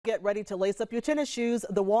Get ready to lace up your tennis shoes.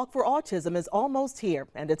 The Walk for Autism is almost here,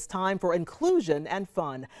 and it's time for inclusion and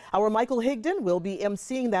fun. Our Michael Higdon will be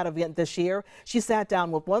emceeing that event this year. She sat down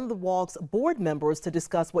with one of the Walk's board members to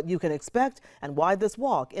discuss what you can expect and why this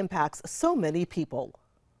walk impacts so many people.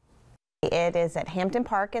 It is at Hampton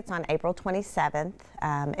Park. It's on April 27th.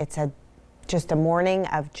 It's just a morning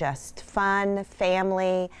of just fun,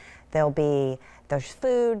 family. There's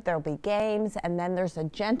food, there'll be games, and then there's a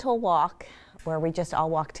gentle walk where we just all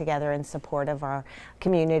walk together in support of our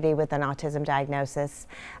community with an autism diagnosis.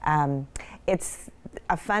 It's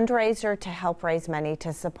a fundraiser to help raise money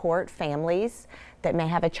to support families that may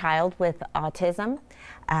have a child with autism.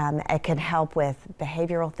 It can help with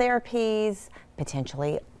behavioral therapies,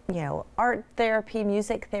 potentially art therapy,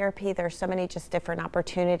 music therapy. There's so many just different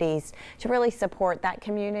opportunities to really support that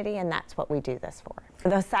community, and that's what we do this for.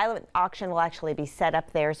 The silent auction will actually be set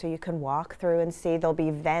up there so you can walk through and see. There'll be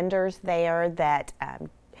vendors there that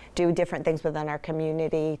do different things within our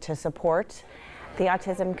community to support the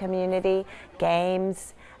autism community,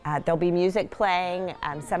 games. There'll be music playing.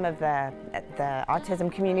 Some of the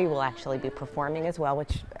autism community will actually be performing as well,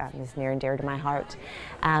 which is near and dear to my heart.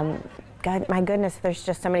 God, my goodness, there's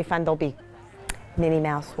just so many fun. There'll be Minnie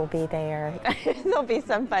Mouse will be there. There'll be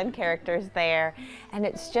some fun characters there. And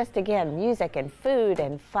it's just, again, music and food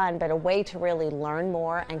and fun, but a way to really learn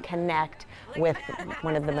more and connect with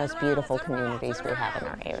one of the most beautiful communities we have in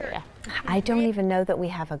our area. I don't even know that we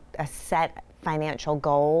have a set financial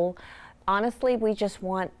goal. Honestly, we just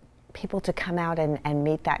want people to come out and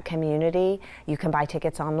meet that community. You can buy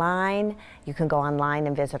tickets online. You can go online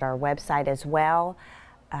and visit our website as well.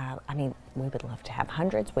 I mean, we would love to have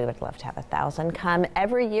hundreds. We would love to have 1,000 come.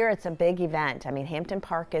 Every year it's a big event. I mean, Hampton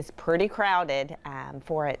Park is pretty crowded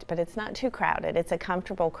for it, but it's not too crowded. It's a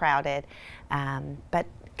comfortable crowded. But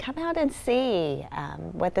come out and see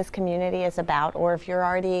what this community is about, or if you're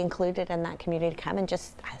already included in that community, come and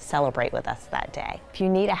just celebrate with us that day. If you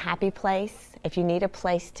need a happy place, if you need a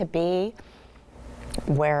place to be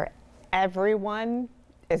where everyone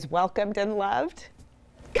is welcomed and loved,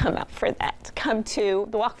 come out for that. Come to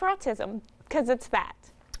the Walk for Autism, because it's that.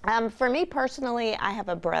 For me personally, I have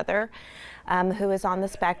a brother who is on the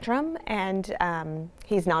spectrum, and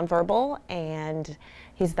he's nonverbal, and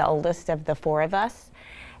he's the oldest of the 4 of us,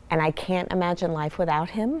 and I can't imagine life without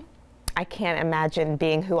him. I can't imagine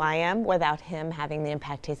being who I am without him having the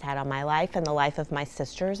impact he's had on my life and the life of my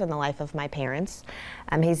sisters and the life of my parents.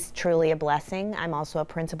 He's truly a blessing. I'm also a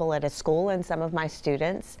principal at a school, and some of my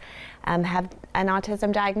students have an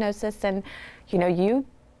autism diagnosis, and you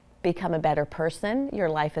become a better person. Your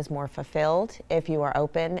life is more fulfilled if you are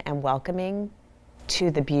open and welcoming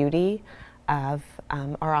to the beauty of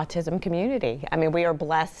our autism community. I mean, we are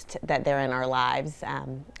blessed that they're in our lives,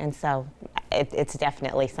 and so it's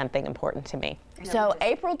definitely something important to me. So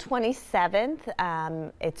April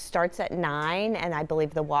 27th, it starts at 9, and I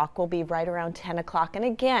believe the walk will be right around 10 o'clock. And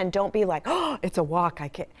again, don't be like, oh, it's a walk. I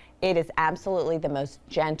can't. It is absolutely the most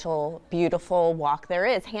gentle, beautiful walk there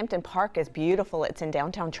is. Hampton Park is beautiful. It's in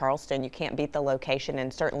downtown Charleston. You can't beat the location,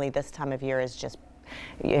 and certainly this time of year is just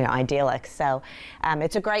idyllic. So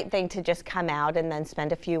it's a great thing to just come out and then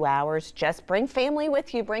spend a few hours. Just bring family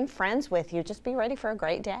with you, bring friends with you. Just be ready for a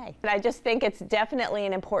great day. But I just think it's definitely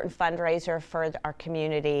an important fundraiser for our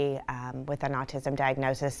community with an autism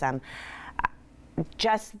diagnosis.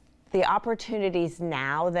 Just the opportunities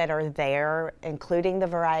now that are there, including the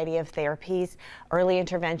variety of therapies, early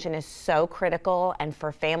intervention is so critical, and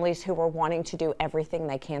for families who are wanting to do everything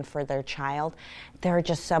they can for their child, there are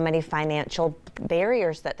just so many financial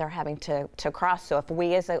barriers that they're having to cross. So if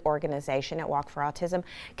we as an organization at Walk for Autism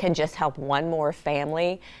can just help one more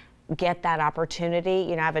family get that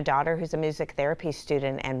opportunity. I have a daughter who's a music therapy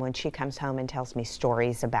student, and when she comes home and tells me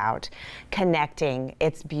stories about connecting,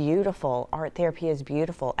 it's beautiful. Art therapy is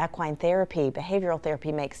beautiful. Equine therapy, behavioral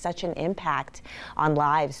therapy makes such an impact on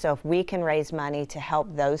lives. So if we can raise money to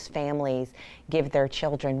help those families give their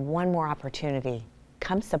children one more opportunity,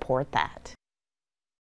 come support that.